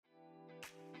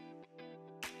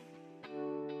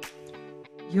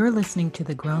You're listening to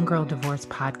the Grown Girl Divorce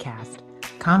Podcast,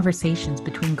 conversations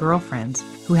between girlfriends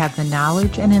who have the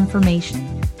knowledge and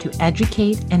information to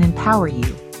educate and empower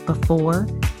you before,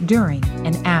 during,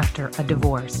 and after a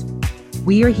divorce.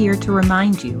 We are here to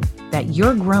remind you that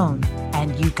you're grown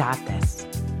and you got this.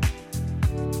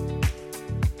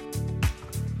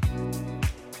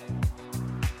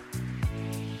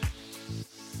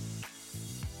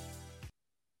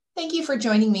 Thank you for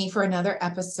joining me for another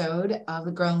episode of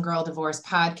the Grown Girl Divorce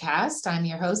Podcast. I'm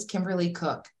your host, Kimberly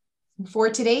Cook. For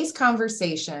today's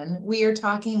conversation, we are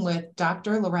talking with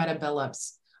Dr. Loretta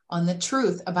Billups on the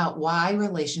truth about why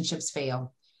relationships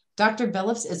fail. Dr.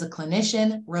 Billups is a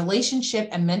clinician, relationship,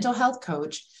 and mental health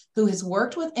coach who has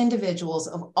worked with individuals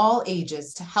of all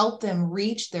ages to help them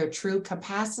reach their true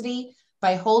capacity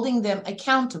by holding them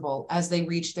accountable as they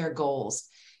reach their goals.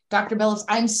 Dr. Billups,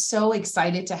 I'm so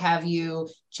excited to have you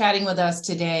chatting with us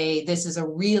today. This is a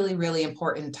really, really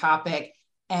important topic,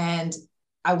 and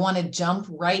I want to jump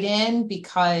right in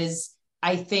because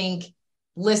I think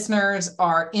listeners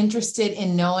are interested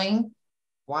in knowing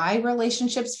why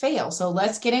relationships fail. So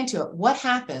let's get into it. What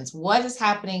happens? What is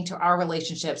happening to our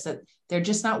relationships that they're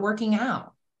just not working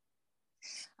out?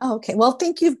 Oh, okay. Well,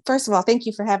 thank you. First of all, thank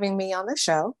you for having me on the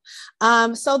show.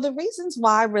 So the reasons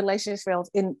why relationships fail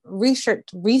in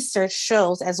research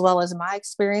shows, as well as my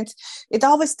experience, it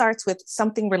always starts with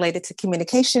something related to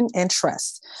communication and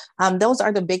trust. Those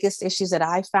are the biggest issues that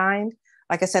I find.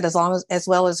 Like I said, as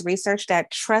well as research, that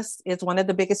trust is one of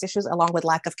the biggest issues, along with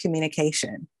lack of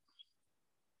communication.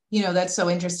 You know, that's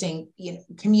so interesting.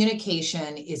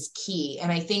 Communication is key.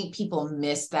 And I think people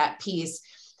miss that piece.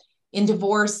 In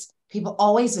divorce, people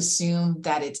always assume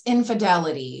that it's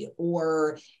infidelity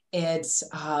or it's,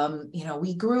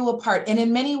 we grew apart. And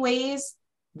in many ways,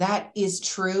 that is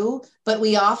true. But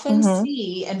we often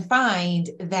see and find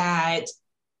that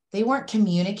they weren't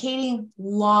communicating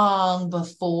long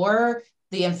before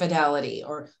the infidelity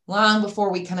or long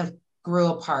before we kind of grew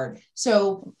apart.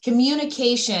 So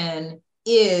communication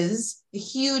is a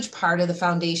huge part of the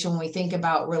foundation when we think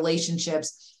about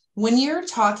relationships. When you're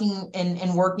talking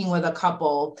and working with a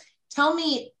couple, tell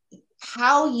me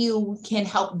how you can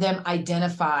help them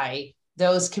identify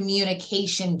those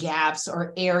communication gaps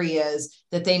or areas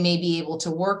that they may be able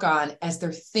to work on as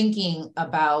they're thinking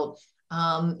about,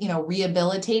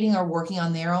 rehabilitating or working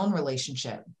on their own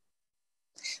relationship.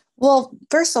 Well,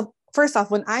 first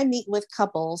off, when I meet with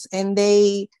couples and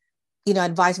they,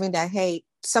 advise me that, hey,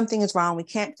 something is wrong, we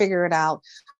can't figure it out,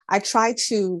 I try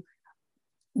to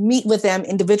meet with them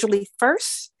individually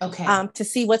first, to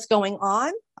see what's going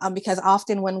on. Because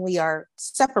often when we are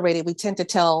separated, we tend to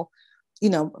tell,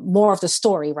 more of the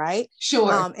story, right?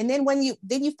 Sure. And then when you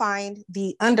find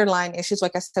the underlying issues,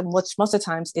 like I said, which most of the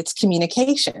times it's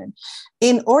communication.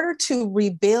 In order to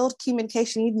rebuild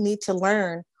communication, you need to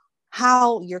learn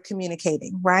how you're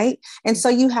communicating, right? And so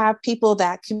you have people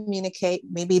that communicate,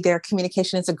 maybe their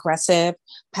communication is aggressive,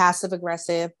 passive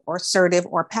aggressive, or assertive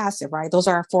or passive, right? Those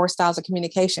are our 4 styles of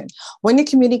communication. When you're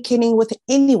communicating with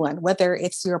anyone, whether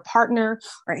it's your partner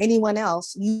or anyone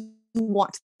else, you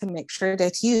want to make sure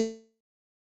that you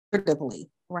assertively,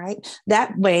 right?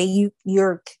 That way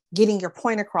you're getting your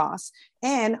point across,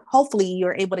 and hopefully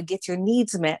you're able to get your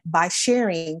needs met by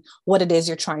sharing what it is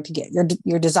you're trying to get,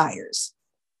 your desires.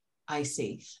 I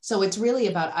see. So it's really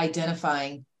about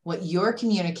identifying what your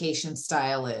communication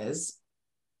style is,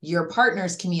 your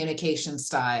partner's communication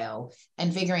style,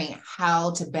 and figuring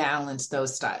how to balance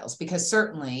those styles. Because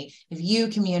certainly if you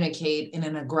communicate in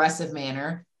an aggressive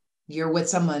manner, you're with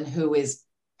someone who is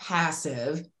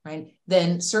passive, right?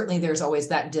 Then certainly there's always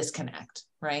that disconnect,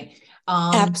 right?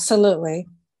 Absolutely.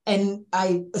 And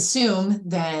I assume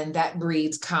then that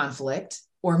breeds conflict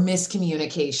or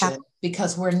miscommunication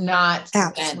because we're not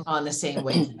on the same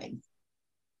wavelength.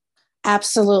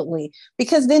 Absolutely.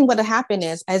 Because then what will happen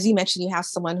is, as you mentioned, you have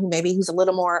someone who's a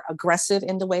little more aggressive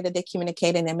in the way that they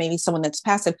communicate, and then maybe someone that's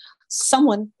passive.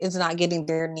 Someone is not getting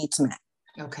their needs met.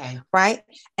 Okay. Right.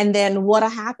 And then what will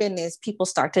happen is people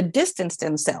start to distance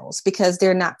themselves because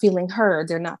they're not feeling heard,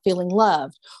 they're not feeling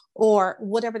loved, or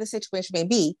whatever the situation may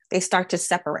be. They start to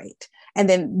separate. And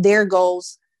then there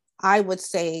goes, I would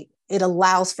say, it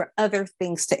allows for other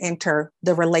things to enter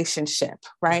the relationship,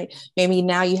 right? Maybe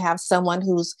now you have someone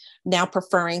who's now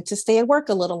preferring to stay at work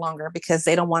a little longer because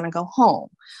they don't want to go home.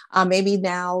 Maybe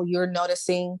now you're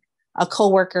noticing a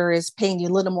coworker is paying you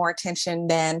a little more attention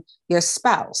than your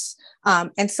spouse.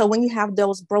 And so when you have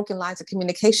those broken lines of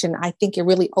communication, I think it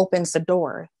really opens the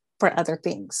door for other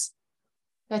things.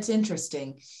 That's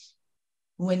interesting.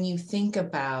 When you think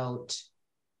about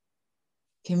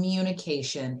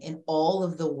communication in all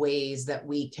of the ways that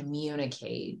we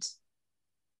communicate,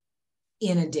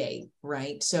 in a day,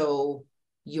 right? So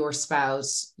your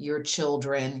spouse, your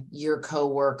children, your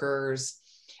coworkers.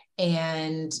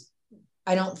 And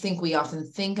I don't think we often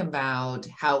think about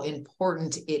how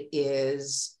important it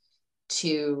is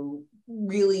to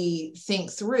really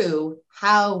think through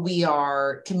how we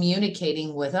are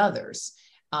communicating with others.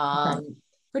 Okay.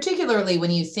 Particularly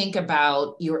when you think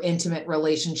about your intimate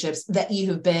relationships that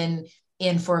you have been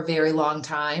in for a very long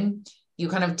time, you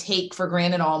kind of take for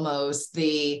granted almost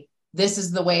this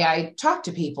is the way I talk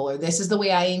to people, or this is the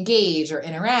way I engage or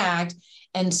interact.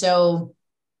 And so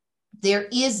there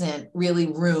isn't really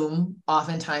room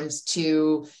oftentimes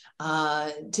to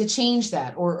change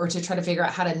that, or to try to figure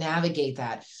out how to navigate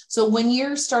that. So when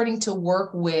you're starting to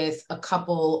work with a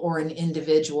couple or an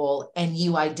individual and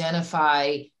you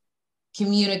identify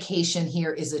communication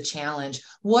here is a challenge,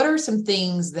 what are some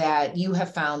things that you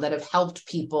have found that have helped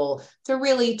people to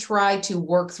really try to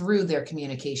work through their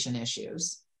communication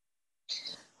issues?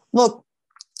 Well,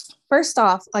 first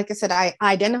off, like I said, I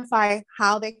identify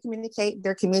how they communicate,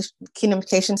 their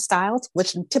communication styles,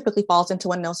 which typically falls into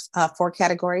one of those 4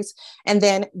 categories. And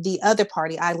then the other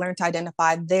party, I learned to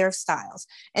identify their styles.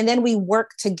 And then we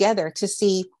work together to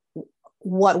see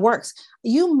what works.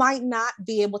 You might not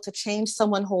be able to change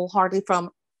someone wholeheartedly from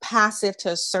passive to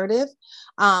assertive,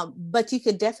 but you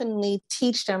could definitely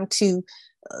teach them to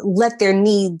let their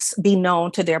needs be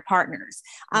known to their partners.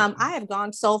 I have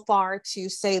gone so far to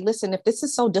say, listen, if this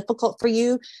is so difficult for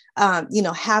you,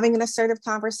 having an assertive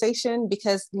conversation,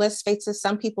 because let's face it,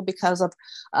 some people, because of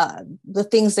the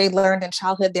things they learned in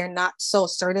childhood, they're not so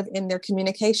assertive in their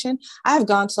communication. I have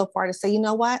gone so far to say, you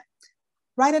know what?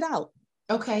 Write it out.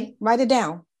 Okay. Write it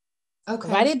down.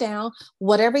 Okay. Write it down.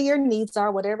 Whatever your needs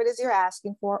are, whatever it is you're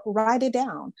asking for, write it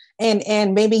down.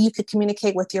 And maybe you could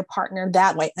communicate with your partner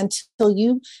that way until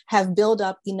you have built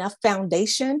up enough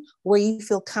foundation where you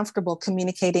feel comfortable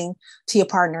communicating to your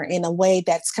partner in a way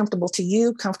that's comfortable to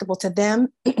you, comfortable to them,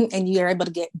 and you're able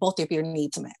to get both of your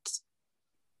needs met.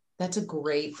 That's a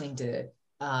great thing to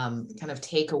kind of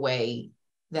take away,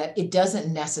 that it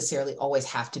doesn't necessarily always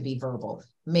have to be verbal.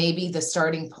 Maybe the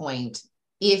starting point,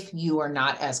 if you are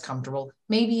not as comfortable,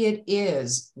 maybe it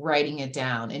is writing it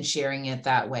down and sharing it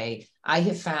that way. I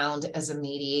have found, as a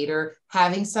mediator,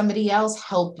 having somebody else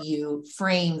help you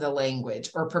frame the language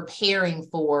or preparing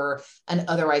for an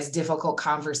otherwise difficult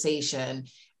conversation,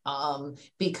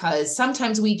 because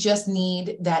sometimes we just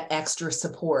need that extra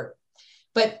support.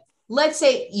 But let's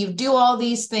say you do all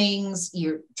these things,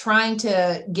 you're trying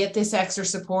to get this extra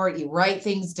support, you write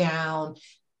things down.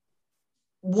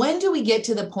 When do we get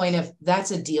to the point of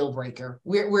that's a deal breaker?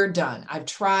 We're done. I've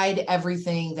tried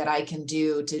everything that I can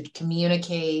do to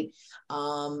communicate,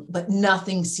 but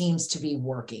nothing seems to be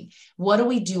working. What do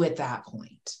we do at that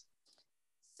point?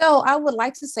 So I would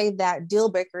like to say that deal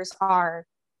breakers are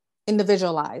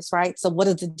individualized, right? So what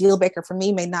is a deal breaker for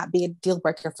me may not be a deal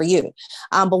breaker for you.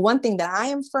 But one thing that I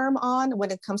am firm on when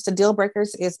it comes to deal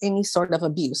breakers is any sort of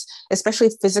abuse,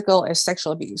 especially physical or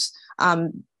sexual abuse.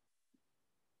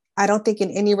 I don't think in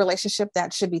any relationship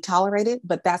that should be tolerated,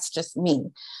 but that's just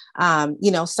me.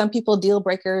 Some people deal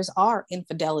breakers are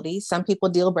infidelity. Some people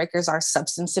deal breakers are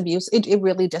substance abuse. It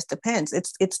really just depends.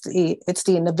 It's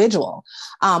the individual.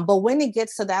 But when it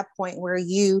gets to that point where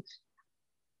you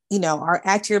are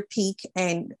at your peak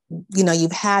and,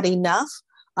 you've had enough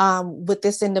with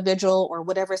this individual or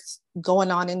whatever's going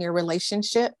on in your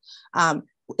relationship,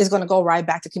 is going to go right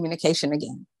back to communication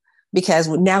again. Because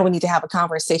now we need to have a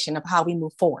conversation of how we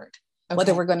move forward, okay.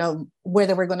 whether we're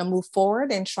going to move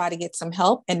forward and try to get some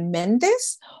help and mend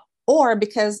this, or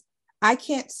because I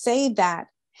can't say that,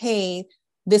 hey,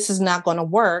 this is not going to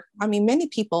work. I mean, many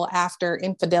people after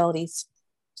infidelities,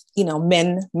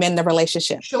 mend the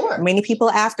relationship. Sure. Many people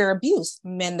after abuse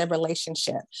mend the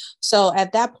relationship. So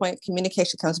at that point,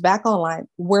 communication comes back online.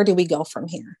 Where do we go from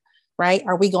here? Right?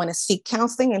 Are we going to seek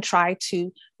counseling and try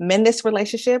to mend this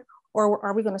relationship? Or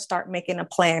are we going to start making a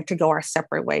plan to go our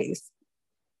separate ways?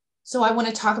 So I want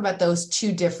to talk about those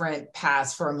two different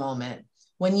paths for a moment.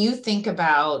 When you think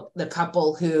about the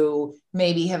couple who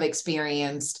maybe have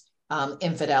experienced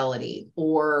infidelity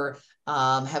or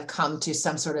have come to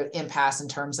some sort of impasse in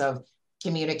terms of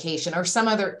communication or some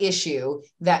other issue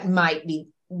that might be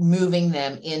moving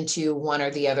them into one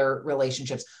or the other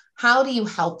relationships, how do you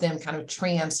help them kind of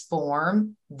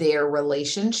transform their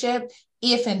relationship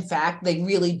if in fact they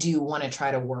really do want to try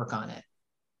to work on it?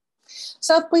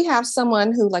 So if we have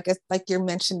someone who, like you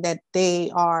mentioned, that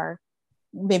they are,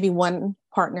 maybe one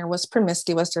partner was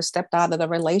promiscuous or stepped out of the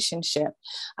relationship,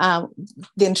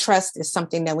 then trust is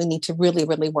something that we need to really,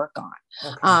 really work on.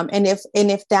 Okay.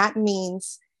 And if that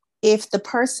means if the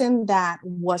person that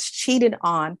was cheated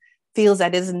on feels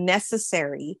that is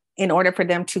necessary in order for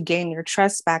them to gain your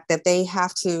trust back, that they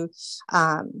have to,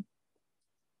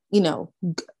 you know,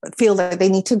 feel that they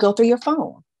need to go through your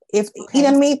phone. If, you know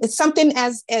what I mean? It's something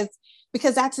as,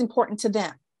 because that's important to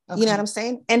them. You know what I'm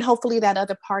saying? And hopefully that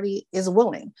other party is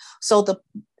willing. So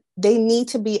they need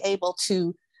to be able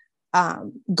to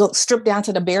go strip down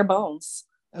to the bare bones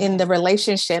in the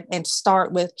relationship and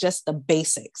start with just the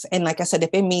basics. And like I said,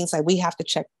 if it means like we have to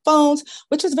check phones,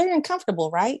 which is very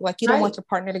uncomfortable, right? Like you don't want your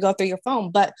partner to go through your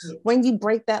phone, but when you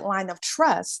break that line of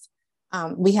trust,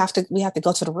 we have to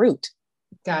go to the root.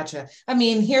 Gotcha. I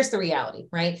mean, here's the reality,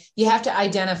 right? You have to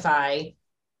identify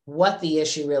what the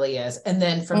issue really is. And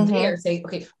then from there say,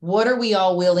 okay, what are we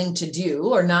all willing to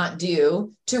do or not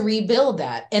do to rebuild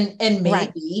that? And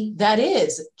maybe that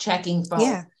is checking phones.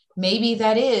 Yeah. Maybe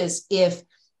that is if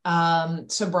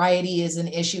sobriety is an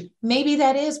issue. Maybe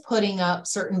that is putting up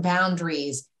certain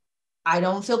boundaries. I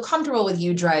don't feel comfortable with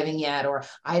you driving yet, or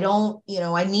I don't,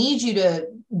 I need you to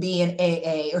be in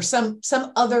AA, or some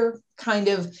other kind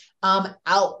of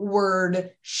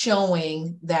outward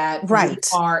showing that we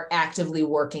are actively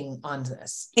working on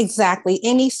this. Exactly.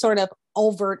 Any sort of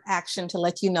overt action to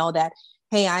let you know that,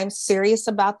 hey, I'm serious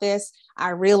about this. I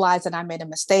realize that I made a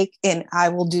mistake and I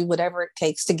will do whatever it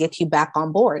takes to get you back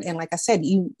on board. And like I said,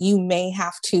 you may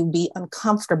have to be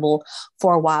uncomfortable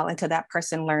for a while until that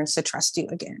person learns to trust you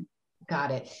again.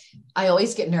 Got it. I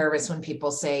always get nervous when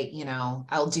people say,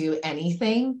 I'll do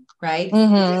anything, right?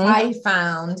 I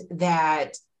found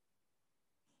that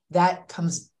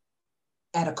comes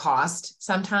at a cost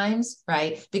sometimes,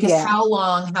 right? Because how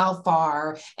long, how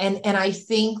far? And I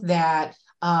think that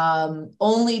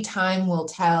only time will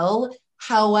tell.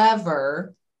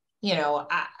 However,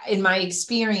 in my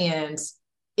experience,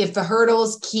 if the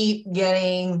hurdles keep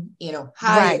getting,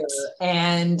 higher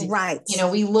and,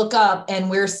 we look up and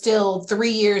we're still 3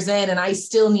 years in and I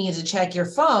still need to check your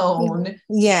phone.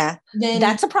 Yeah. Then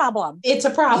that's a problem. It's a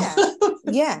problem.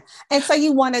 Yeah. And so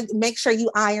you want to make sure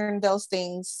you iron those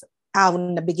things out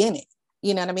in the beginning.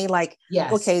 You know what I mean? Like,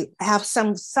 okay, have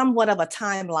somewhat of a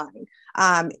timeline.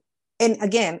 And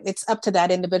again, it's up to that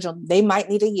individual. They might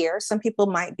need a year. Some people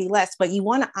might be less, but you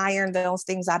want to iron those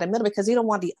things out in the middle because you don't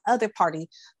want the other party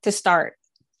to start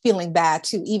feeling bad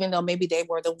too, even though maybe they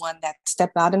were the one that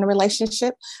stepped out in the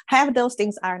relationship. Have those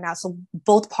things ironed out so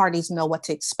both parties know what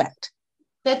to expect.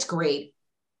 That's great.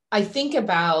 I think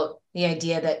about the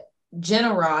idea that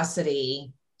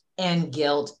generosity and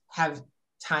guilt have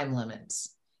time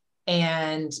limits.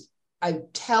 And I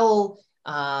tell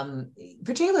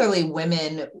particularly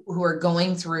women who are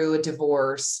going through a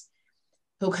divorce,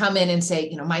 who come in and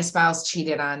say, my spouse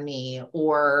cheated on me,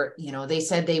 or, they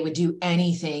said they would do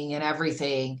anything and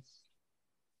everything.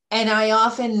 And I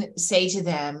often say to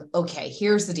them, okay,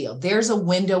 here's the deal. There's a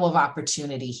window of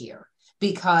opportunity here,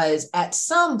 because at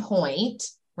some point,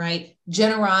 right,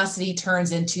 generosity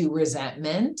turns into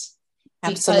resentment.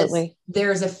 Absolutely.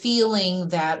 There's a feeling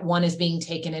that one is being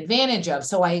taken advantage of.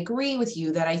 So I agree with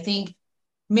you that I think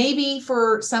maybe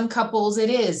for some couples it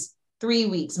is 3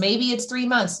 weeks, maybe it's 3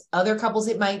 months. Other couples,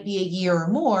 it might be a year or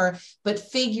more,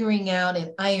 but figuring out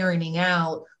and ironing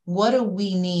out, what do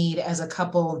we need as a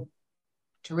couple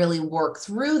to really work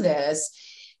through this?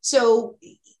 So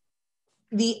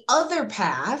the other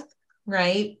path,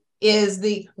 right, is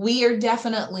we are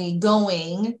definitely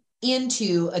going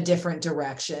into a different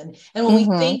direction. And when we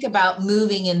think about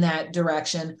moving in that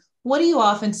direction, what do you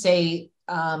often say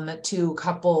to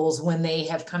couples when they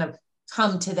have kind of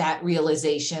come to that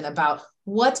realization about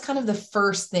what's kind of the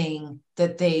first thing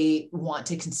that they want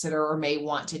to consider or may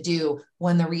want to do,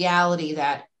 when the reality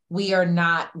that we are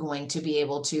not going to be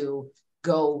able to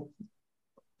go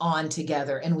on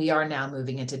together and we are now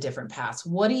moving into different paths?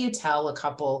 What do you tell a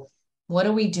couple? What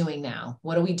are we doing now?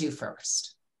 What do we do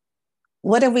first?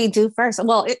 What do we do first?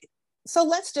 Well, so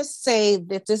let's just say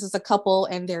that this is a couple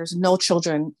and there's no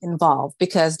children involved,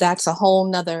 because that's a whole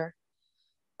nother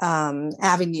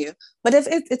avenue. But if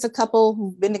it's a couple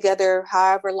who've been together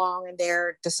however long and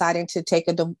they're deciding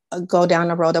to go down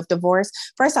the road of divorce,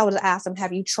 first I would ask them,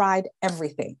 have you tried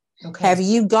everything? Okay. Have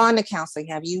you gone to counseling?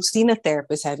 Have you seen a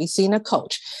therapist? Have you seen a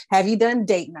coach? Have you done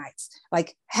date nights?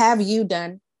 Like, have you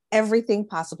done everything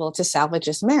possible to salvage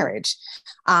this marriage?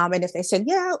 And if they said,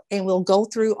 yeah, and we'll go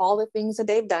through all the things that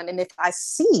they've done. And if I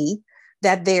see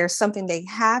that there's something they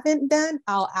haven't done,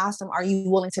 I'll ask them, are you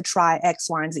willing to try X,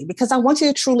 Y, and Z? Because I want you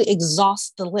to truly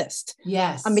exhaust the list.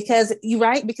 Yes. Because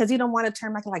because you don't want to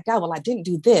turn back and like, God, well, I didn't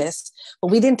do this,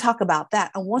 but we didn't talk about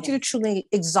that. I want you to truly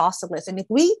exhaust the list. And if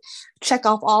we check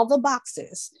off all the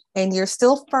boxes and you're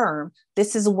still firm,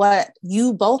 this is what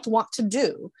you both want to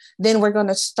do, then we're going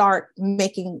to start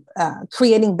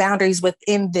creating boundaries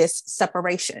within this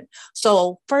separation.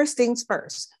 So first things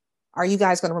first, are you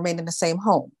guys going to remain in the same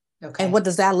home? Okay. And what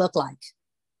does that look like?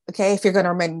 Okay, if you're going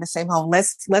to remain in the same home,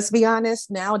 let's be honest.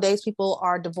 Nowadays, people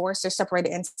are divorced, they're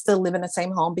separated, and still live in the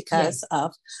same home because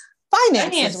of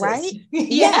finances, right?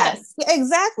 Yes,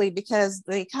 exactly. Because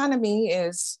the economy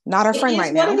is not our friend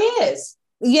right now. What it is.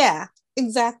 Yeah,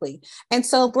 exactly. And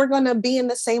so if we're going to be in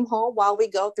the same home while we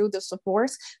go through this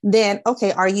divorce, then,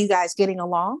 okay, are you guys getting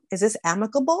along? Is this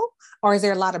amicable? Or is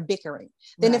there a lot of bickering?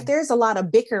 Then if there's a lot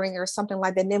of bickering or something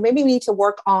like that, then maybe we need to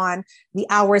work on the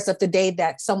hours of the day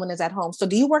that someone is at home. So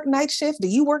do you work night shift? Do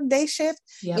you work day shift?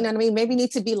 Yep. You know what I mean? Maybe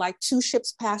need to be like 2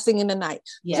 ships passing in the night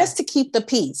just to keep the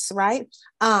peace, right?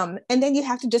 And then you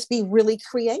have to just be really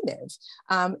creative.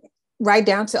 Right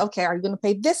down to, okay, are you going to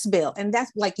pay this bill? And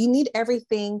that's like, you need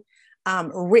everything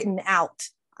written out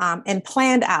and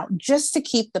planned out just to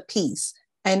keep the peace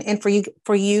and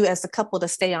for you as a couple to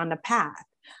stay on the path.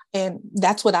 And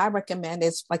that's what I recommend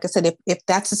is, like I said, if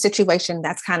that's the situation,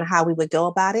 that's kind of how we would go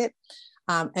about it.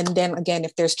 And then again,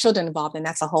 if there's children involved, then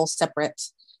that's a whole separate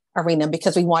arena,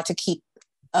 because we want to keep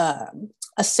a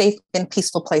safe and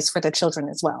peaceful place for the children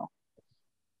as well.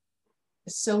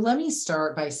 So let me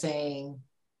start by saying,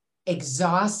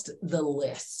 exhaust the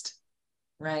list,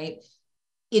 right?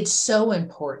 It's so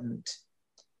important.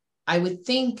 I would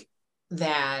think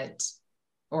that,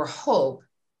 or hope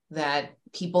that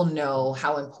people know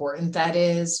how important that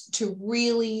is, to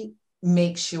really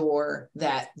make sure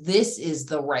that this is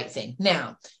the right thing.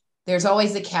 Now, there's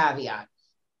always the caveat.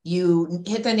 You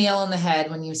hit the nail on the head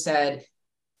when you said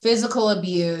physical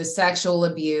abuse, sexual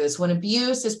abuse. When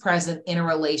abuse is present in a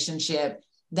relationship,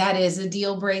 that is a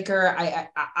deal breaker.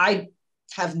 I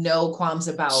have no qualms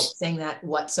about saying that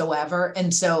whatsoever.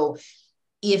 And so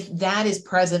if that is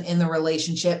present in the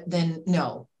relationship, then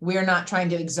no, we're not trying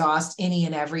to exhaust any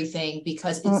and everything,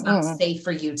 because it's not safe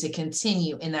for you to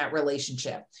continue in that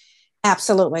relationship.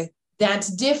 Absolutely. That's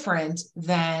different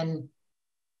than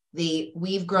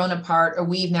we've grown apart, or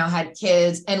we've now had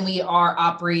kids and we are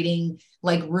operating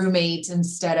like roommates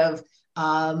instead of,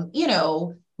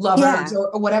 lovers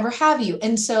or whatever have you.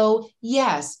 And so,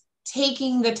 yes,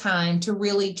 taking the time to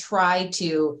really try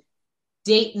to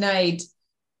date night,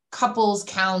 couples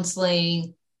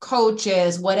counseling,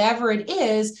 coaches, whatever it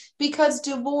is, because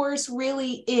divorce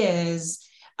really is,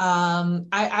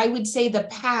 I would say, the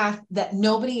path that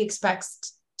nobody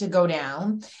expects to go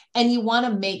down. And you want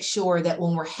to make sure that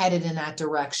when we're headed in that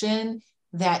direction,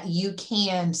 that you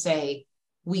can say,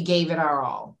 we gave it our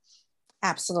all.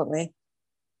 Absolutely.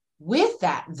 With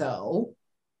that, though,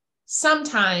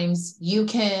 sometimes you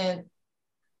can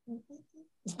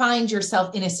find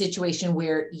yourself in a situation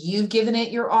where you've given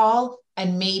it your all,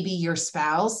 and maybe your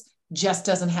spouse just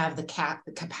doesn't have the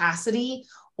capacity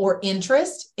or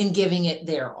interest in giving it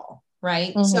their all,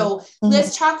 right? Mm-hmm. So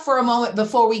let's talk for a moment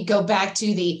before we go back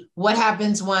to what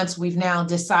happens once we've now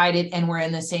decided and we're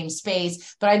in the same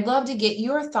space. But I'd love to get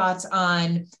your thoughts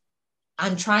on,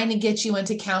 I'm trying to get you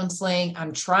into counseling.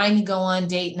 I'm trying to go on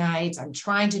date nights. I'm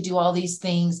trying to do all these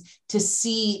things to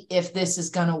see if this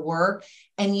is going to work.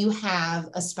 And you have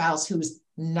a spouse who's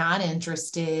not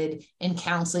interested in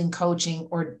counseling, coaching,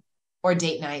 or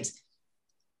date nights.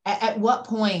 At what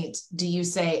point do you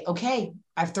say, okay,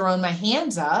 I've thrown my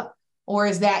hands up, or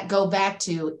does that go back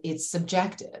to it's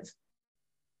subjective?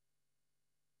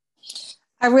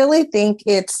 I really think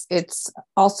it's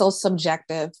also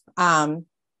subjective.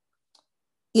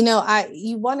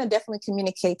 You want to definitely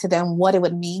communicate to them what it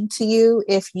would mean to you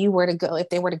if they were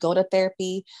to go to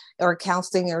therapy or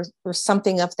counseling or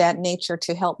something of that nature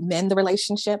to help mend the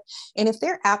relationship. And if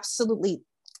they're absolutely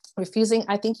refusing,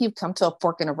 I think you've come to a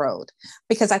fork in the road,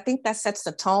 because I think that sets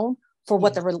the tone for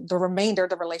what the remainder of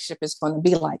the relationship is going to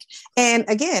be like. And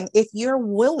again, if you're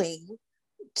willing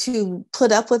to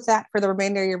put up with that for the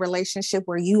remainder of your relationship,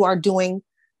 where you are carrying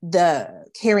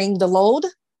the load,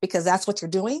 because that's what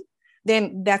you're doing,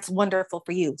 then that's wonderful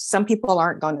for you. Some people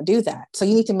aren't going to do that. So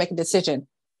you need to make a decision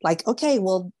like, okay,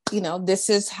 well, this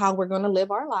is how we're going to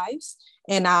live our lives.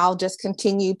 And I'll just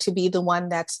continue to be the one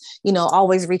that's,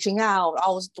 always reaching out,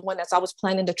 always the one that's always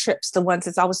planning the trips, the ones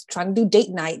that's always trying to do date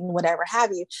night and whatever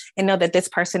have you, and know that this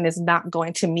person is not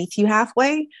going to meet you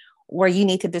halfway, where you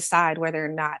need to decide whether or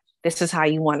not this is how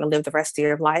you want to live the rest of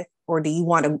your life, or do you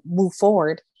want to move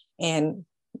forward and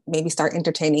maybe start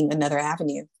entertaining another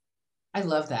avenue. I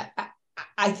love that.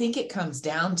 I think it comes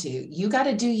down to, you got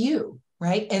to do you,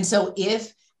 right? And so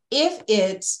if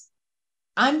it's,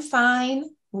 I'm fine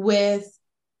with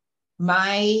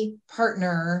my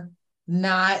partner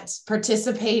not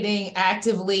participating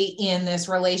actively in this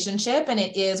relationship, and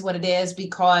it is what it is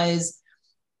because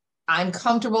I'm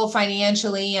comfortable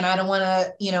financially and I don't want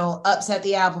to, upset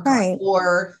the apple cart, Right.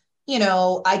 or,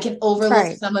 I can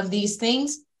overlook some of these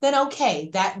things, then okay,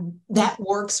 that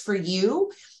works for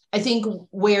you. I think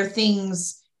where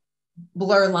things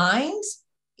blur lines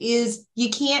is you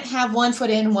can't have one foot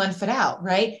in, one foot out,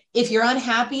 right? If you're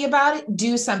unhappy about it,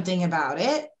 do something about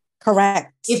it.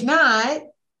 Correct. If not,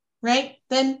 right,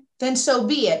 then so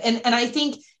be it. And I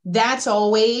think that's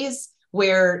always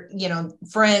where,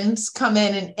 friends come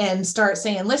in and start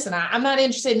saying, listen, I'm not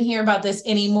interested in hearing about this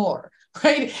anymore,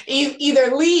 right?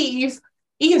 Either leave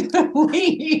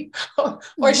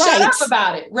or shut up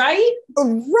about it, right?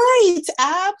 Right.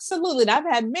 Absolutely. And I've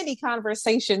had many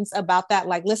conversations about that.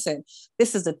 Like, listen,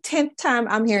 this is the 10th time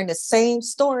I'm hearing the same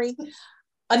story.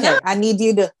 Okay, I need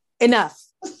you to, enough.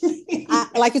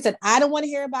 Like you said, I don't want to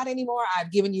hear about it anymore.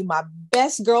 I've given you my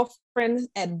best girlfriend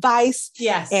advice.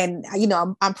 Yes. And,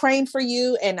 I'm praying for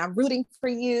you and I'm rooting for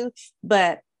you.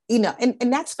 But,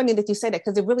 and that's funny that you say that,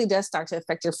 because it really does start to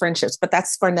affect your friendships, but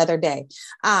that's for another day.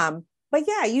 But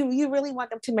yeah, you really want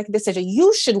them to make a decision.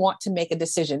 You should want to make a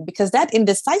decision, because that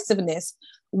indecisiveness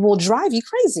will drive you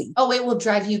crazy. Oh, it will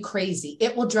drive you crazy.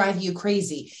 It will drive you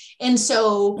crazy. And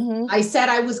so I said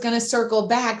I was going to circle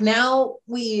back. Now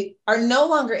we are no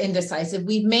longer indecisive.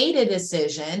 We've made a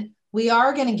decision. We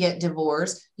are going to get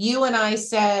divorced. You and I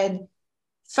said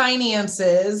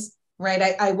finances,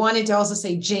 right? I wanted to also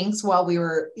say jinx while we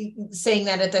were saying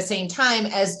that at the same time,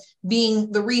 as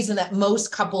being the reason that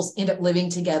most couples end up living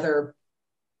together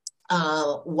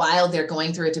while they're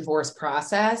going through a divorce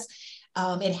process.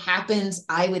 It happens,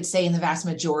 I would say, in the vast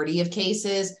majority of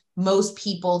cases. Most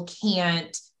people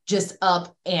can't just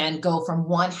up and go from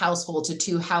one household to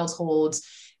two households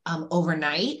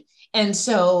overnight. And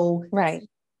so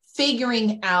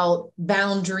figuring out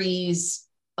boundaries,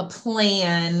 a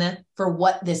plan for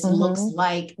what this looks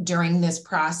like during this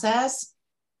process,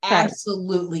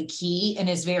 absolutely key and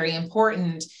is very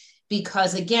important.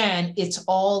 Because again, it's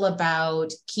all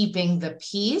about keeping the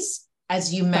peace,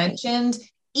 as you mentioned,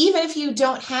 even if you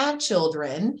don't have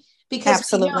children,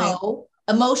 because we know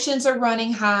emotions are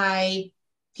running high,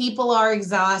 people are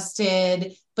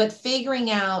exhausted, but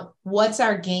figuring out what's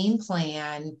our game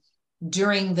plan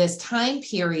during this time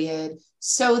period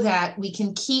so that we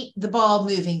can keep the ball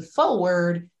moving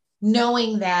forward,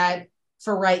 knowing that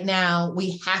for right now,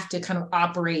 we have to kind of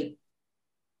operate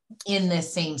in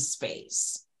this same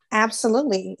space.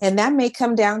 Absolutely. And that may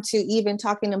come down to even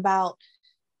talking about,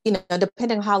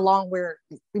 depending on how long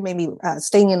we may be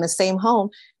staying in the same home.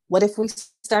 What if we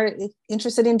started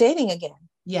interested in dating again?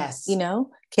 Yes.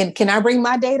 Can I bring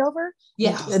my date over?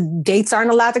 Yeah. Dates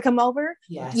aren't allowed to come over.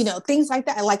 Yes. Things like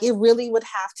that. Like, it really would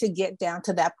have to get down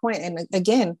to that point. And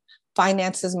again,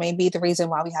 finances may be the reason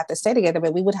why we have to stay together,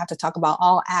 but we would have to talk about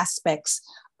all aspects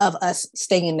of us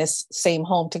staying in this same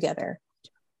home together.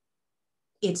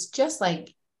 It's just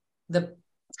like the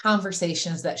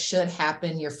conversations that should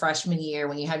happen your freshman year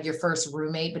when you have your first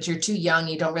roommate, but you're too young,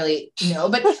 you don't really know,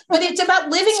 but it's about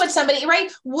living with somebody,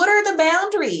 right? What are the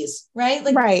boundaries, right?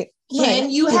 Like, can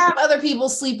you have other people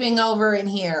sleeping over in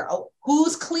here?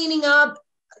 Who's cleaning up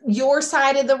your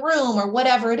side of the room, or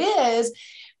whatever it is?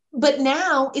 But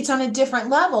now it's on a different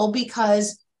level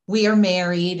because we are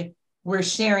married. We're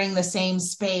sharing the same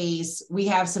space. We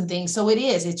have some things. So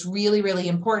it's really, really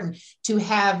important to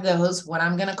have those, what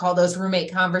I'm going to call those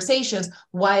roommate conversations,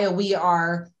 while we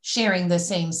are sharing the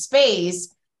same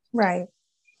space. Right.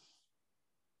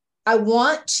 I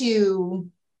want to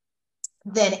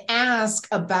then ask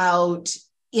about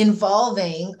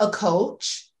involving a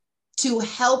coach to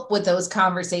help with those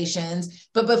conversations.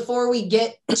 But before we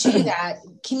get to that,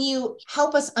 can you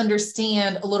help us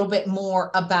understand a little bit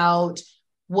more about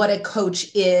what a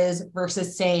coach is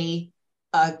versus, say,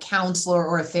 a counselor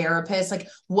or a therapist, like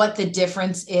what the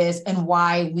difference is and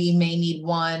why we may need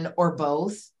one or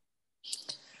both?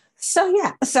 So,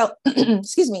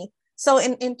 excuse me. So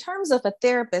in terms of a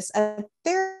therapist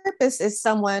is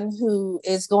someone who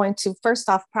is going to, first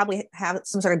off, probably have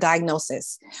some sort of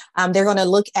diagnosis. They're going to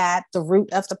look at the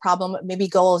root of the problem, maybe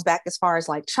goes back as far as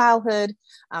like childhood,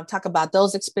 talk about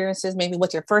those experiences, maybe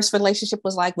what your first relationship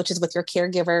was like, which is with your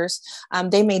caregivers.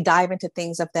 They may dive into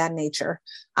things of that nature.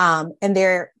 And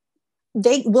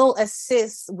they will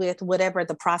assist with whatever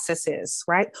the process is,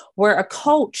 right? Where a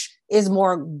coach is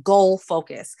more goal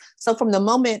focused. So from the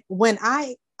moment when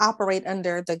I operate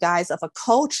under the guise of a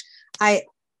coach, I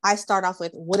start off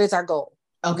with, what is our goal?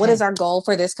 Okay. What is our goal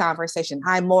for this conversation?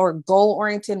 I'm more goal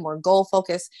oriented, more goal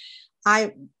focused.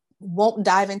 I won't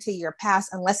dive into your past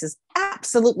unless it's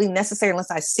absolutely necessary,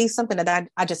 unless I see something that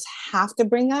I just have to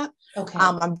bring up. Okay.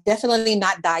 I'm definitely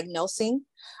not diagnosing.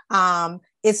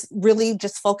 It's really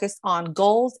just focused on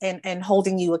goals and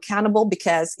holding you accountable,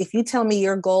 because if you tell me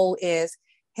your goal is,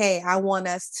 hey, I want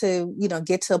us to,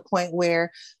 get to a point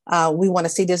where we want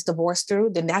to see this divorce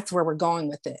through, then that's where we're going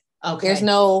with it. Okay. There's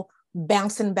no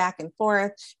bouncing back and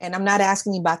forth. And I'm not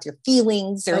asking you about your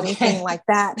feelings or anything like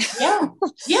that. Yeah.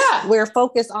 Yeah. We're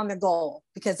focused on the goal,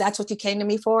 because that's what you came to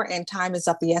me for. And time is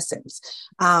of the essence.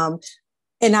 And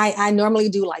I normally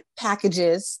do like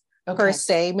packages per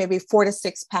se, maybe 4 to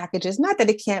 6 packages. Not that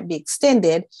it can't be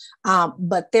extended,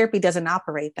 but therapy doesn't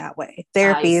operate that way.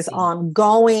 Therapy is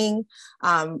ongoing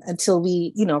until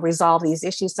we, resolve these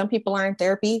issues. Some people are in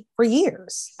therapy for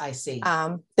years. I see.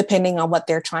 Depending on what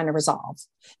they're trying to resolve.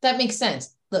 That makes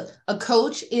sense. Look, a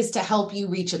coach is to help you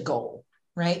reach a goal,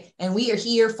 right? And we are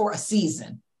here for a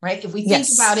season, right? If we think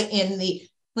about it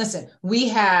listen, we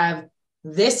have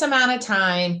this amount of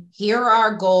time. Here are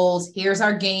our goals. Here's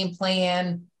our game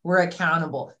plan. We're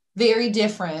accountable. Very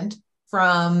different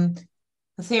from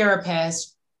a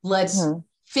therapist. Let's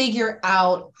figure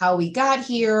out how we got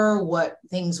here, what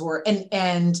things were,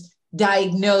 and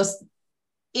diagnose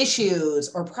issues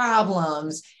or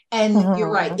problems. And you're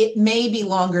right, it may be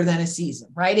longer than a season,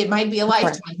 right? It might be a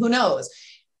lifetime. Who knows?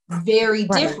 Very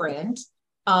different.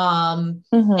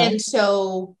 And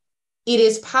so it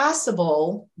is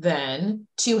possible then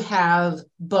to have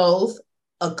both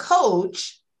a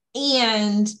coach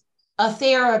and a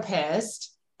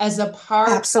therapist as a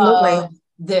part of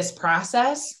this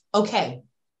process. Okay.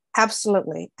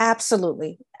 Absolutely.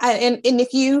 And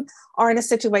if you are in a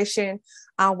situation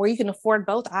where you can afford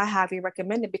both, I highly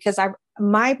recommend it, because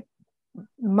my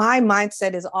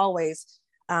mindset is always,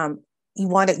 you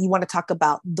want to talk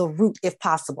about the root if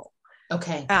possible.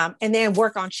 Okay. And then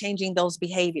work on changing those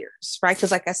behaviors, right?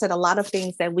 Because like I said, a lot of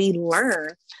things that we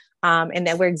learn and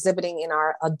that we're exhibiting in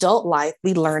our adult life,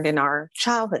 we learned in our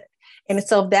childhood. And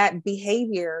so if that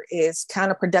behavior is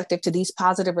counterproductive to these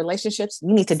positive relationships,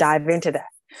 you need to dive into that.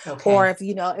 Okay. Or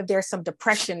if there's some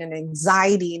depression and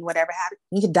anxiety and whatever,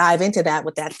 you can dive into that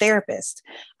with that therapist.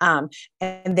 And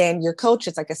then your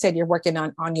coaches, like I said, you're working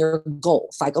on your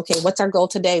goals. Like, okay, what's our goal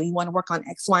today? We want to work on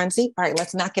X, Y, and Z. All right,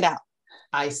 let's knock it out.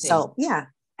 I see. So yeah,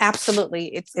 absolutely.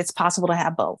 It's possible to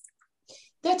have both.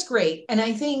 That's great. And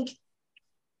I think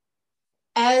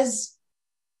as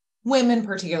women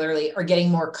particularly are getting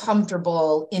more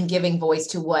comfortable in giving voice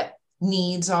to what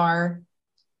needs are,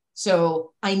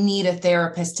 so I need a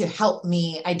therapist to help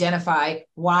me identify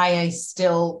why I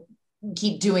still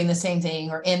keep doing the same thing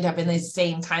or end up in the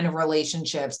same kind of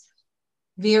relationships.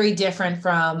 Very different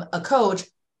from a coach.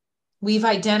 We've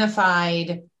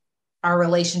identified our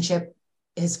relationship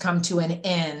has come to an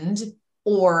end,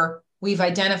 or we've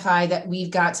identified that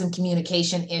we've got some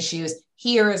communication issues.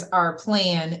 Here is our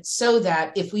plan, so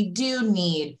that if we do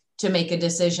need to make a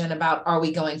decision about are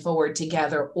we going forward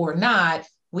together or not,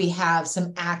 we have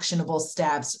some actionable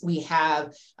steps. We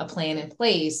have a plan in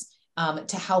place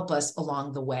to help us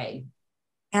along the way.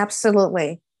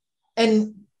 Absolutely.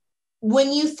 And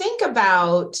when you think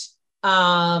about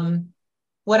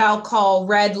what I'll call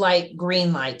red light,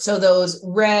 green light, so those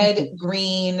red,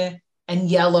 green, and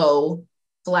yellow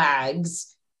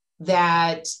flags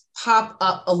that pop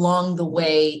up along the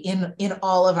way in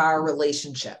all of our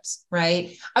relationships,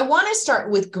 right? I want to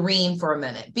start with green for a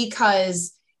minute,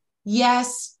 because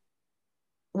yes,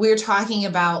 we're talking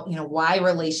about, why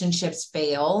relationships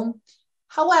fail.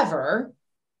 However,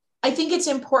 I think it's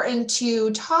important to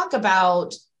talk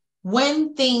about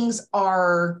when things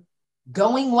are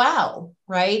going well,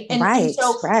 right? And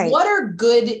so what are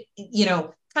good,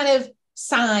 kind of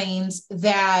signs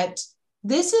that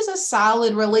this is a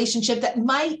solid relationship that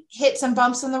might hit some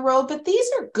bumps in the road, but these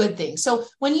are good things. So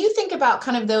when you think about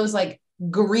kind of those like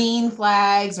green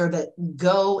flags or that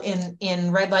go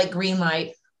in red light, green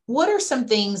light, what are some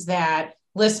things that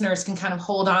listeners can kind of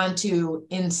hold on to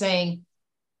in saying,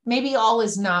 maybe all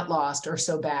is not lost or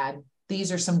so bad?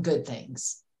 These are some good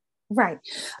things. Right.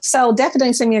 So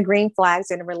definitely some of your green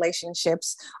flags in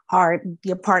relationships are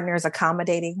your partner is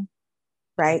accommodating,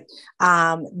 right?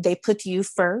 They put you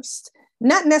first,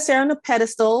 not necessarily on a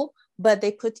pedestal, but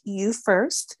they put you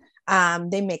first.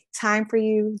 They make time for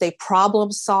you. They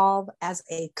problem solve as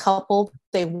a couple.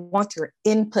 They want your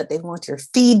input. They want your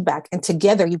feedback. And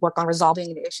together you work on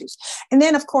resolving the issues. And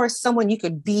then, of course, someone you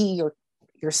could be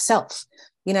yourself,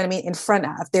 you know what I mean, in front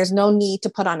of. There's no need to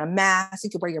put on a mask. You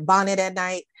can wear your bonnet at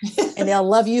night and they'll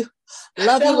love you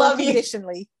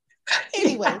unconditionally.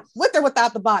 Anyway, with or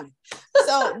without the bonnet.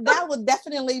 So that would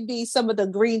definitely be some of the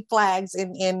green flags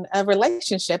in a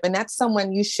relationship. And that's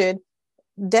someone you should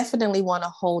definitely want to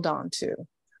hold on to.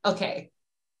 Okay.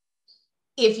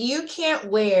 If you can't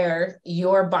wear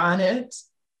your bonnet,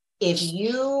 if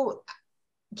you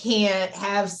can't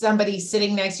have somebody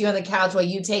sitting next to you on the couch while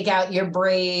you take out your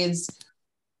braids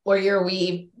or your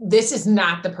weave, this is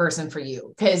not the person for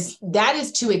you, because that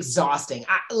is too exhausting.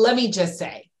 Let me just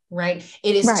say, right?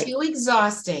 It is too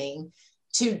exhausting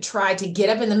to try to get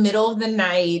up in the middle of the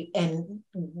night and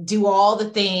do all the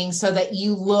things so that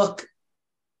you look,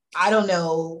 I don't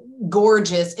know,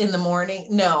 gorgeous in the morning.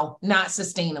 No, not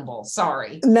sustainable.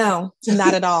 Sorry. No,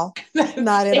 not at all. Not at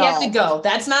all. They have to go.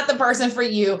 That's not the person for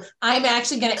you. I'm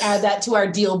actually going to add that to our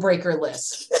deal breaker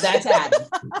list. That's added.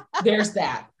 There's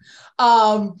that.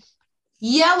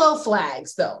 Yellow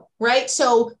flags though, right?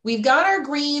 So we've got our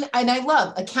green, and I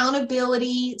love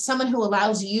accountability, someone who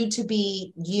allows you to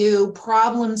be you,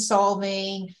 problem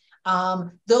solving.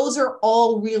 Those are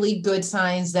all really good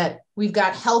signs that we've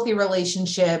got healthy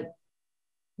relationship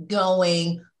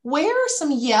going. Where are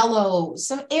some yellow,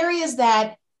 some areas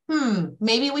that,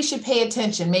 maybe we should pay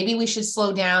attention. Maybe we should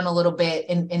slow down a little bit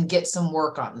and get some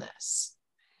work on this.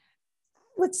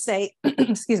 I would say,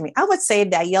 I would say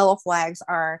that yellow flags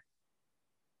are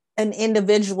an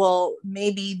individual,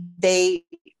 maybe they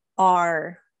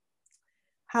are,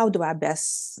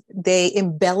 they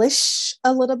embellish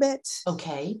a little bit.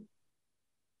 Okay.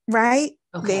 Right?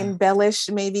 Okay. They embellish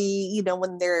maybe,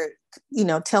 when they're,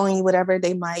 telling you whatever,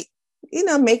 they might,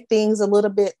 make things a little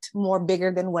bit more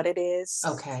bigger than what it is.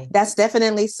 Okay. That's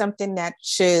definitely something that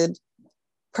should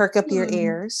perk up your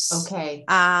ears. Okay.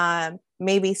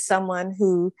 Maybe someone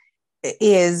who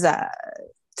is,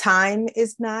 time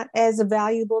is not as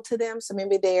valuable to them. So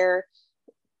maybe they're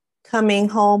coming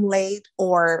home late,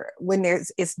 or when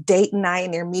it's date night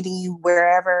and they're meeting you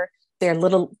wherever, they're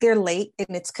late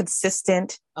and it's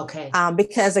consistent. Okay.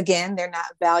 Because again, they're not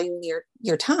valuing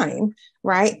your time,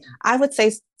 right? I would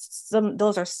say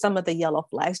those are some of the yellow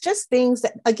flags, just things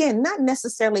that, again, not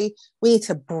necessarily we need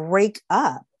to break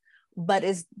up, but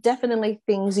it's definitely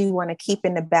things you want to keep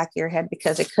in the back of your head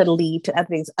because it could lead to other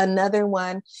things. Another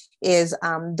one is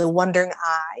the wandering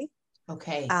eye.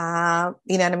 Okay. You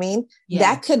know what I mean? Yeah.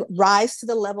 That could rise to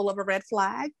the level of a red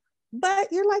flag,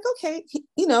 but you're like, okay,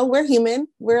 we're human.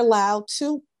 We're allowed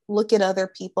to look at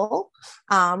other people.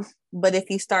 But if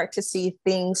you start to see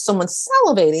someone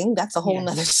salivating, that's a whole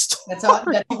nother story. That's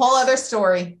a whole other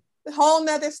story. A whole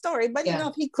nother story. But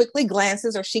if he quickly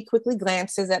glances or she quickly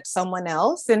glances at someone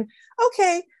else, and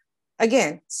okay,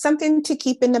 again, something to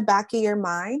keep in the back of your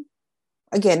mind.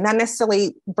 Again, not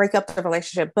necessarily break up the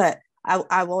relationship, but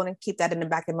I want to keep that in the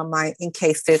back of my mind in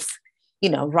case this,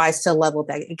 rise to a level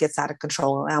that it gets out of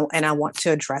control, and I want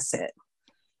to address it.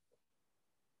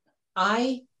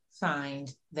 I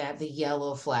find that the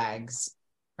yellow flags,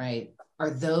 right,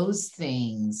 are those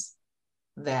things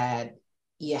that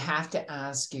you have to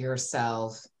ask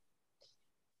yourself,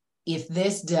 if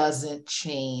this doesn't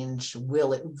change,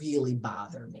 will it really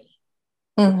bother me?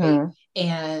 Mm-hmm. Right?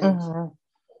 And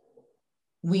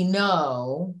we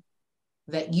know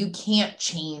that you can't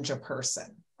change a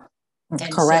person.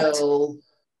 And correct. So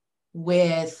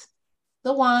with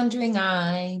the wandering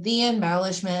eye, the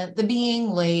embellishment, the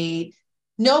being late,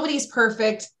 nobody's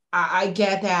perfect. I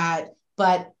get that.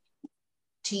 But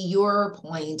to your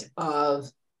point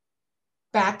of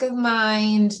back of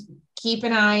mind, keep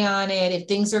an eye on it if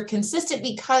things are consistent,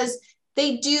 because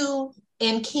they do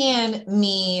and can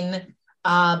mean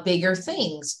bigger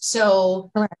things.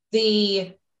 So correct.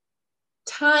 The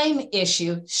time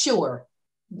issue, sure.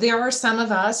 There are some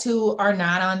of us who are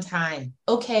not on time.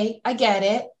 Okay, I get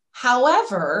it.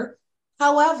 However,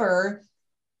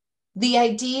 the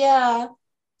idea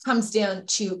comes down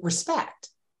to respect.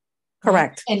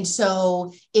 Correct. And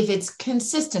so if it's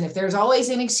consistent, if there's always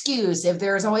an excuse,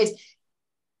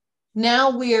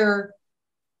 now we're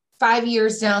 5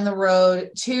 years down the road,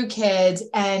 2 kids,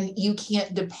 and you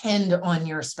can't depend on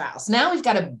your spouse. Now we've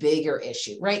got a bigger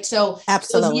issue, right? So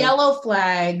absolutely, those yellow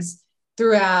flags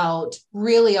throughout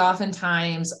really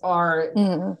oftentimes are,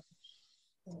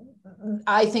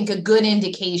 I think, a good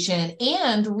indication,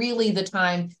 and really the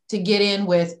time to get in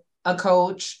with a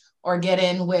coach or get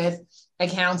in with a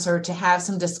counselor to have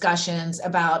some discussions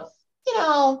about,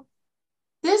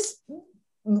 this,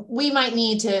 we might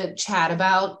need to chat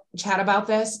about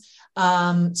this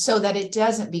so that it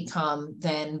doesn't become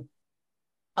then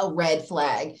a red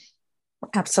flag.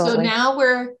 Absolutely. So now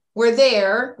we're we're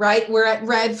there, right? We're at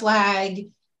red flag.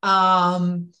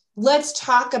 Let's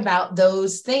talk about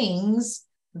those things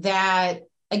that,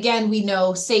 again, we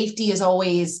know safety is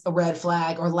always a red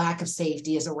flag, or lack of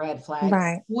safety is a red flag.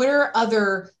 Right. What are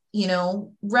other,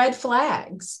 red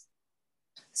flags?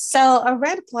 So a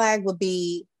red flag would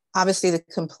be obviously the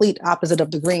complete opposite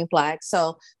of the green flag.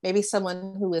 So maybe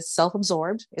someone who is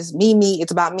self-absorbed, is me,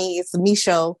 it's about me, it's a me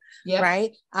show, Yep.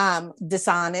 right?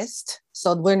 Dishonest.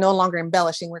 So we're no longer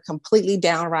embellishing, we're completely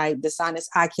downright dishonest.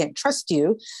 I can't trust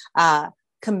you.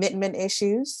 Commitment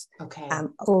issues. Okay.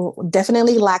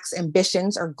 Definitely lacks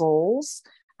ambitions or goals.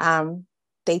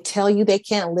 They tell you they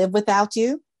can't live without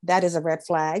you. That is a red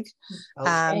flag.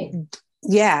 Okay.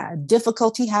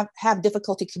 Difficulty have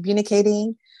difficulty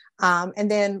communicating. And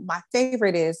then my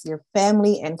favorite is your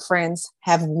family and friends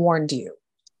have warned you.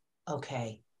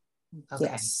 Okay.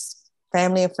 Yes.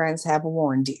 Family and friends have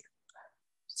warned you.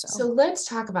 So let's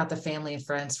talk about the family and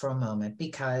friends for a moment,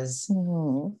 because,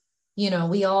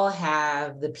 we all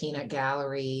have the peanut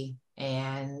gallery,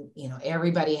 and,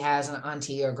 everybody has an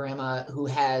auntie or grandma who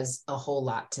has a whole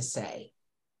lot to say,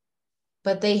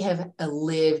 but they have a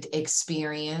lived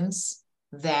experience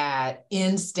that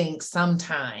instinct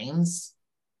sometimes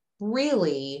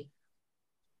really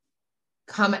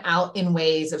come out in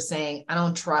ways of saying, I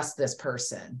don't trust this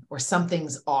person, or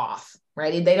something's off,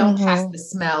 right? They don't pass the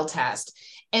smell test.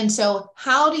 And so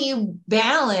how do you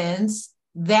balance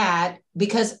that?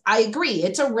 Because I agree,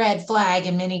 it's a red flag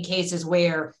in many cases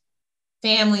where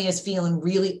family is feeling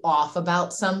really off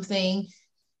about something.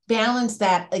 Balance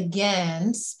that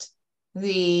against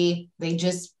they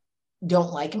just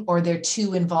don't like him, or they're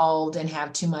too involved and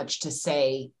have too much to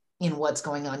say in what's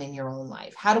going on in your own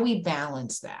life. How do we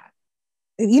balance that?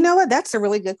 You know what? That's a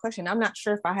really good question. I'm not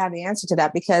sure if I have the answer to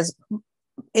that, because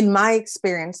in my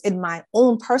experience, in my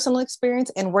own personal experience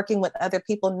and working with other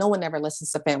people, no one ever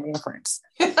listens to family and friends.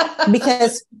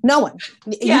 Because no one,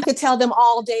 you could tell them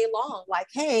all day long, like,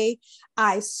 hey,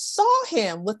 I saw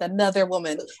him with another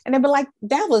woman. And they'd be like,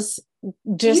 that was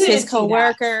just his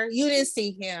coworker. You didn't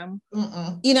see him.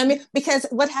 You know what I mean? Because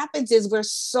what happens is we're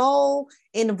so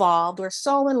involved, we're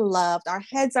so in love, our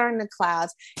heads are in the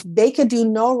clouds. They could do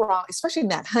no wrong, especially in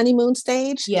that honeymoon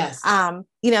stage. Yes.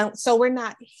 So we're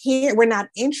not here, we're not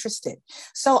interested.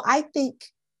 So I think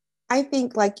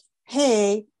like,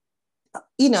 hey,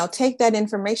 take that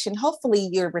information. Hopefully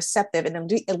you're receptive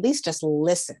and at least just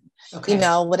listen,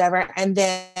 whatever. And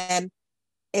then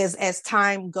as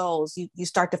time goes, you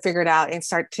start to figure it out and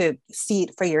start to see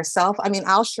it for yourself. I mean,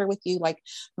 I'll share with you, like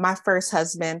my first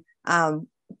husband,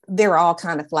 there were all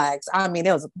kind of flags. I mean,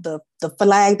 there was the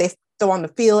flag they throw on the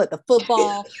field at the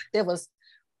football. There was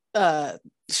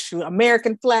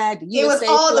American flag, the USA it was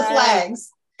all flag, the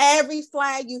flags. Every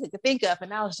flag you could think of.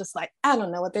 And I was just like, I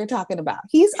don't know what they're talking about.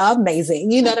 He's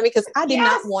amazing. You know what I mean? Because I did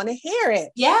not want to hear it.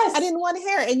 Yes. I didn't want to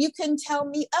hear it. And you couldn't tell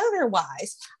me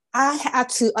otherwise. I had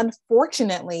to,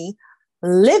 unfortunately,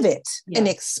 live it and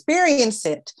experience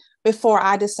it before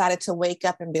I decided to wake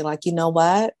up and be like, you know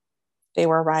what? They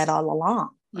were right all along.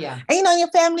 Yeah. And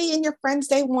your family and your friends,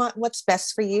 they want what's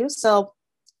best for you. So,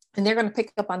 and they're going to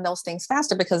pick up on those things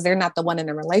faster because they're not the one in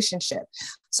a relationship.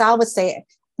 So I would say,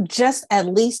 just at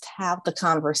least have the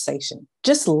conversation.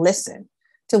 Just listen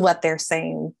to what they're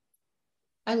saying.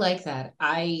 I like that.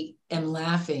 I am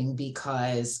laughing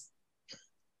because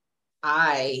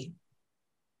I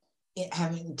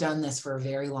haven't done this for a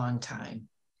very long time.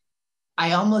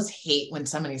 I almost hate when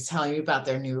somebody's telling me about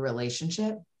their new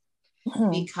relationship,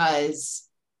 because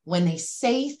when they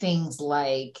say things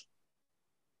like,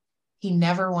 he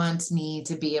never wants me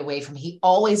to be away from, he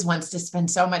always wants to spend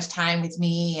so much time with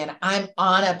me and I'm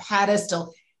on a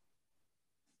pedestal.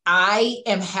 I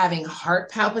am having heart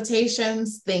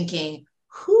palpitations thinking,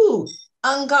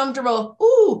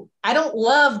 uncomfortable. I don't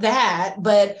love that,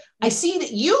 but I see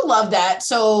that you love that.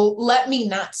 So let me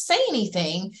not say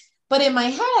anything. But in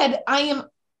my head, I am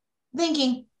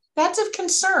thinking that's of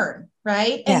concern,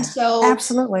 right? Yeah, and so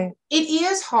absolutely, it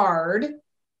is hard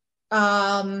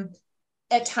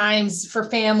at times for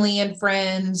family and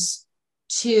friends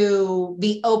to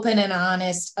be open and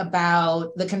honest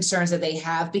about the concerns that they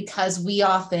have, because we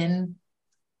often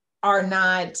are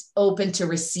not open to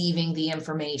receiving the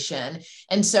information.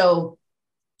 And so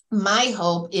my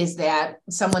hope is that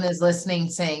someone is listening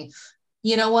saying,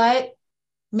 you know what,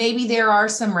 maybe there are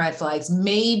some red flags.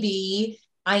 Maybe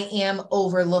I am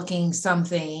overlooking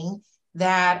something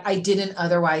that I didn't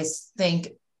otherwise think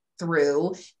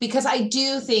through, because I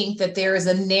do think that there is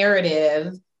a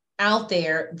narrative out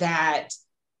there that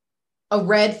a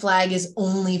red flag is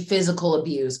only physical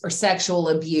abuse or sexual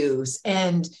abuse.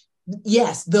 And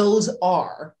yes, those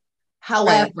are. Right.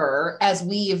 However, as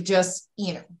we have just,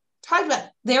 talked about,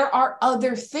 there are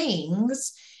other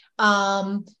things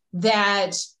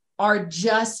that are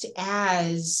just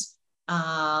as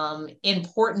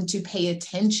important to pay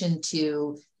attention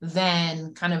to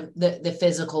than kind of the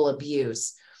physical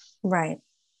abuse. Right.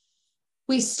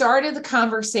 We started the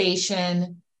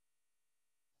conversation,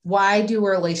 why do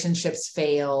relationships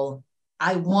fail?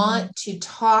 I want to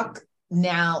talk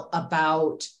now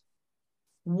about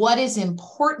what is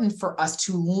important for us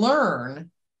to learn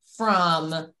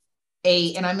from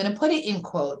and I'm going to put it in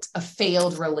quotes, a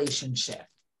failed relationship,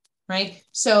 right?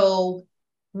 So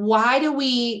why do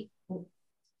we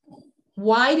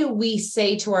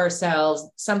say to ourselves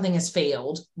something has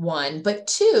failed, one, but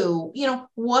two,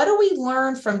 what do we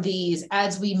learn from these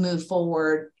as we move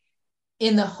forward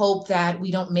in the hope that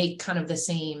we don't make kind of the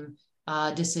same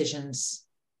decisions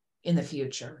in the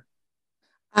future?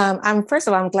 First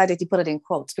of all, I'm glad that you put it in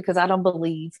quotes, because I don't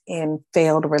believe in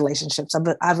failed relationships.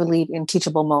 I believe in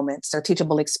teachable moments or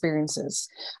teachable experiences.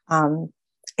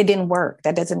 It didn't work.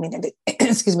 That doesn't mean that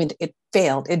excuse me, it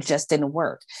failed. It just didn't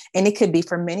work. And it could be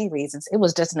for many reasons. It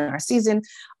was just in our season,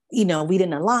 we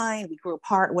didn't align, we grew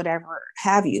apart, whatever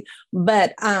have you.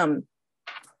 But,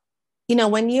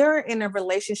 when you're in a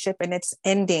relationship and it's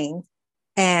ending,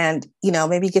 and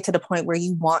maybe get to the point where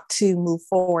you want to move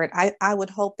forward, I would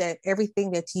hope that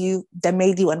everything that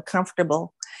made you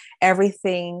uncomfortable,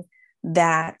 everything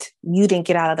that you didn't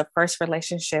get out of the first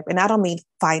relationship, and I don't mean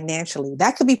financially,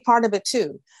 that could be part of it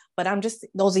too, but I'm just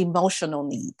those emotional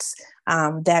needs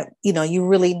that you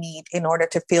really need in order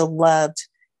to feel loved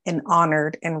and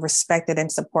honored and respected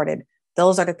and supported.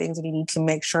 Those are the things that you need to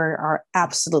make sure are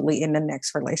absolutely in the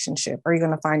next relationship, or you're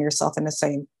going to find yourself in the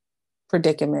same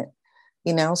predicament.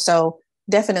 So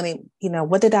definitely,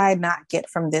 what did I not get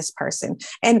from this person?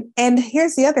 And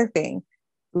here's the other thing.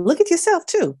 Look at yourself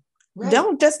too. Right.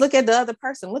 Don't just look at the other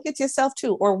person. Look at yourself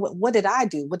too. Or what did I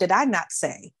do? What did I not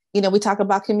say? We talk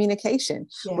about communication.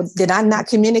 Yes. Did I not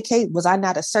communicate? Was I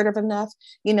not assertive enough?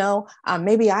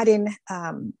 Maybe I didn't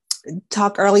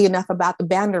talk early enough about the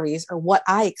boundaries or what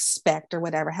I expect or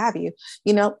whatever have you.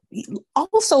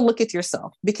 Also look at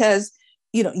yourself, because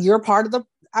you're part of the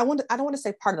I don't want to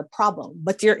say part of the problem,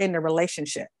 but you're in the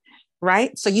relationship,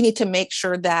 right? So you need to make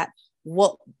sure that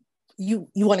what you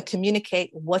want to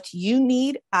communicate what you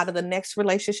need out of the next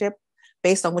relationship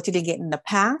based on what you did get in the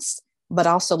past, but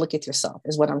also look at yourself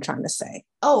is what I'm trying to say.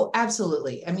 Oh,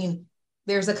 absolutely. I mean,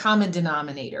 there's a common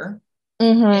denominator.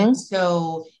 Mm-hmm. And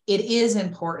so it is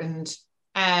important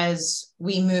as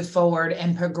we move forward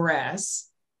and progress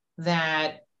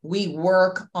that we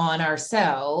work on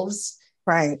ourselves.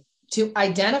 Right. To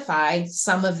identify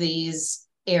some of these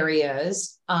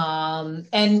areas.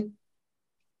 And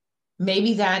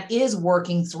maybe that is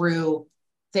working through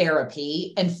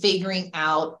therapy and figuring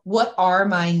out, what are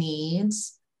my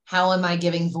needs? How am I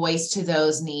giving voice to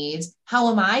those needs? How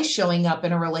am I showing up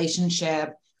in a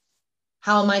relationship?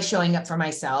 How am I showing up for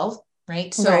myself?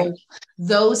 Right. So right.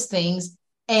 Those things.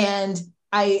 And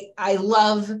I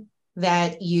love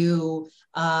that you,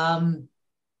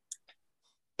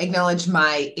 acknowledge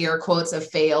my air quotes of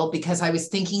fail, because I was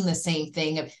thinking the same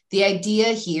thing. Of the idea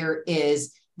here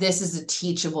is this is a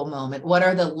teachable moment. What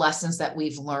are the lessons that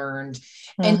we've learned?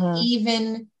 Mm-hmm. And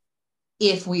even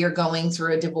if we are going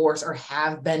through a divorce or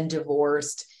have been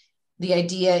divorced, the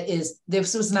idea is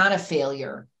this was not a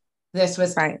failure. This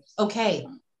was right. Okay.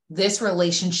 This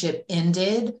relationship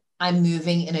ended. I'm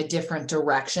moving in a different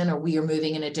direction, or we are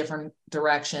moving in a different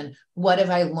direction. What have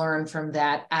I learned from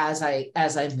that as I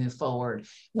move forward?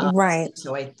 Right.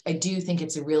 So I do think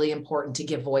it's really important to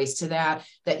give voice to that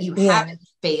you haven't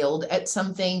failed at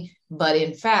something, but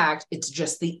in fact, it's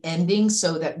just the ending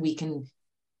so that we can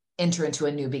enter into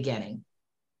a new beginning.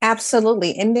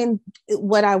 Absolutely. And then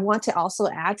what I want to also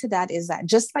add to that is that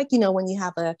just like, when you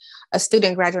have a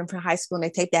student graduating from high school and they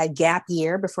take that gap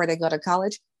year before they go to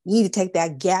college, you need to take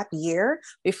that gap year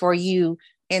before you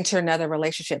enter another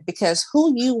relationship, because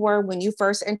who you were when you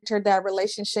first entered that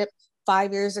relationship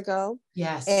 5 years ago.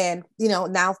 Yes. And,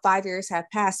 now 5 years have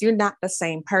passed. You're not the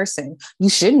same person. You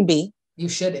shouldn't be. You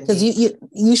shouldn't. Because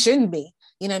you shouldn't be.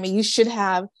 You should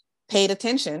have paid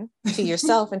attention to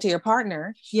yourself and to your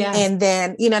partner. Yeah. And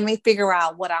then, figure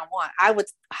out what I want. I would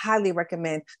highly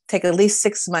recommend take at least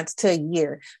 6 months to a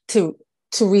year to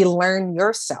relearn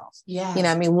yourself. Yeah.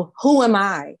 Who am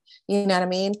I?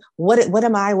 What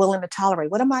am I willing to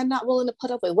tolerate? What am I not willing to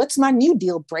put up with? What's my new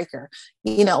deal breaker?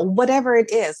 Whatever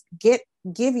it is, give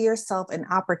yourself an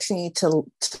opportunity to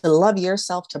love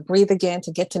yourself, to breathe again,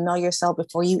 to get to know yourself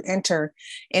before you enter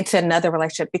into another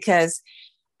relationship, because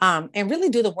and really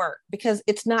do the work, because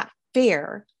it's not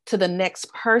fair to the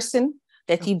next person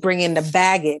that you bring in the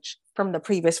baggage from the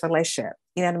previous relationship.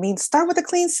 You know what I mean? Start with a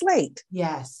clean slate.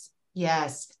 Yes.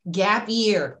 Yes. Gap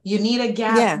year. You need a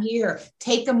gap year.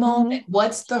 Take a moment.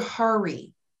 What's the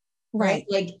hurry? Right.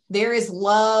 Like there is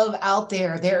love out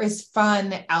there. There is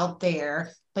fun out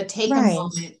there, but take a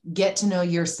moment, get to know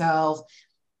yourself.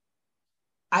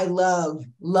 I love.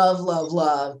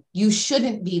 You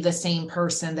shouldn't be the same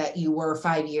person that you were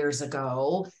 5 years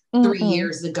ago, 3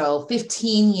 years ago,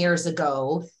 15 years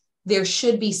ago. There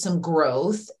should be some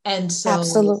growth. And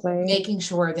so making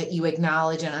sure that you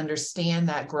acknowledge and understand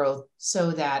that growth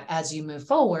so that as you move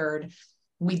forward,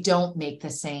 we don't make the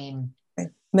same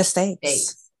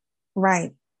mistakes.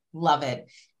 Right. Love it.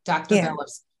 Dr.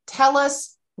 Billups, tell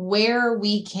us where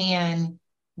we can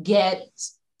get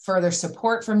further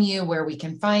support from you, where we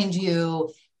can find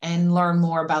you and learn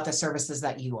more about the services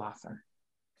that you offer.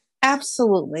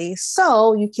 Absolutely.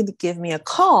 So you can give me a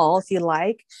call if you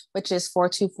like, which is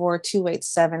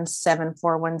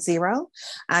 424-287-7410.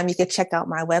 You can check out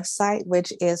my website,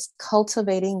 which is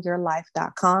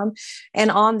cultivatingyourlife.com. And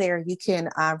on there, you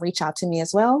can reach out to me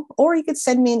as well, or you could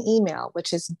send me an email,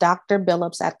 which is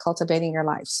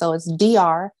drbillups@cultivatingyourlife. So it's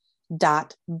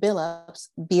dr.billups,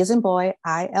 B as in boy,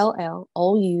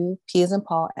 ILLOU, P as in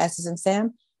Paul, S as in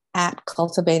Sam,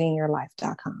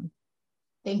 @cultivatingyourlife.com.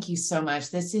 Thank you so much.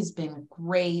 This has been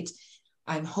great.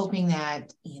 I'm hoping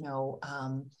that,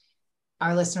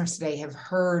 our listeners today have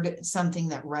heard something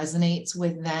that resonates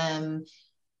with them.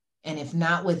 And if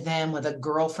not with them, with a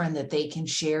girlfriend that they can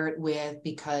share it with,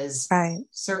 because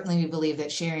certainly we believe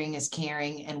that sharing is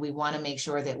caring, and we want to make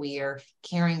sure that we are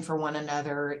caring for one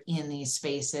another in these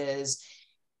spaces.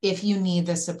 If you need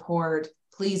the support,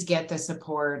 please get the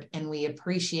support. And we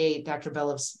appreciate Dr.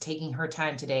 Billups taking her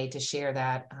time today to share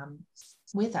that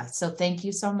with us. So thank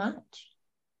you so much.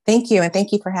 Thank you. And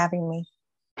thank you for having me.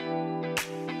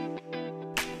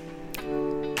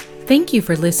 Thank you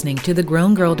for listening to the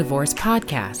Grown Girl Divorce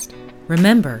Podcast.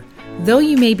 Remember, though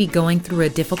you may be going through a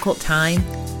difficult time,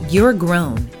 you're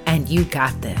grown and you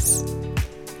got this.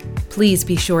 Please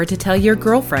be sure to tell your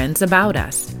girlfriends about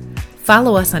us.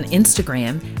 Follow us on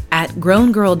Instagram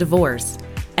 @GrownGirlDivorce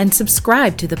and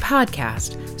subscribe to the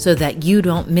podcast so that you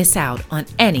don't miss out on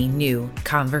any new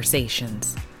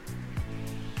conversations.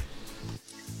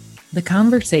 The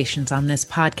conversations on this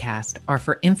podcast are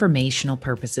for informational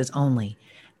purposes only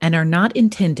and are not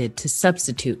intended to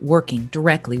substitute working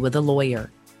directly with a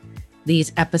lawyer.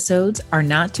 These episodes are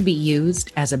not to be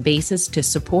used as a basis to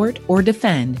support or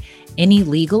defend any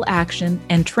legal action,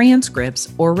 and transcripts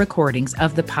or recordings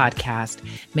of the podcast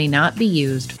may not be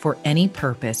used for any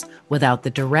purpose without the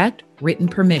direct written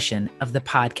permission of the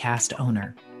podcast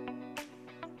owner.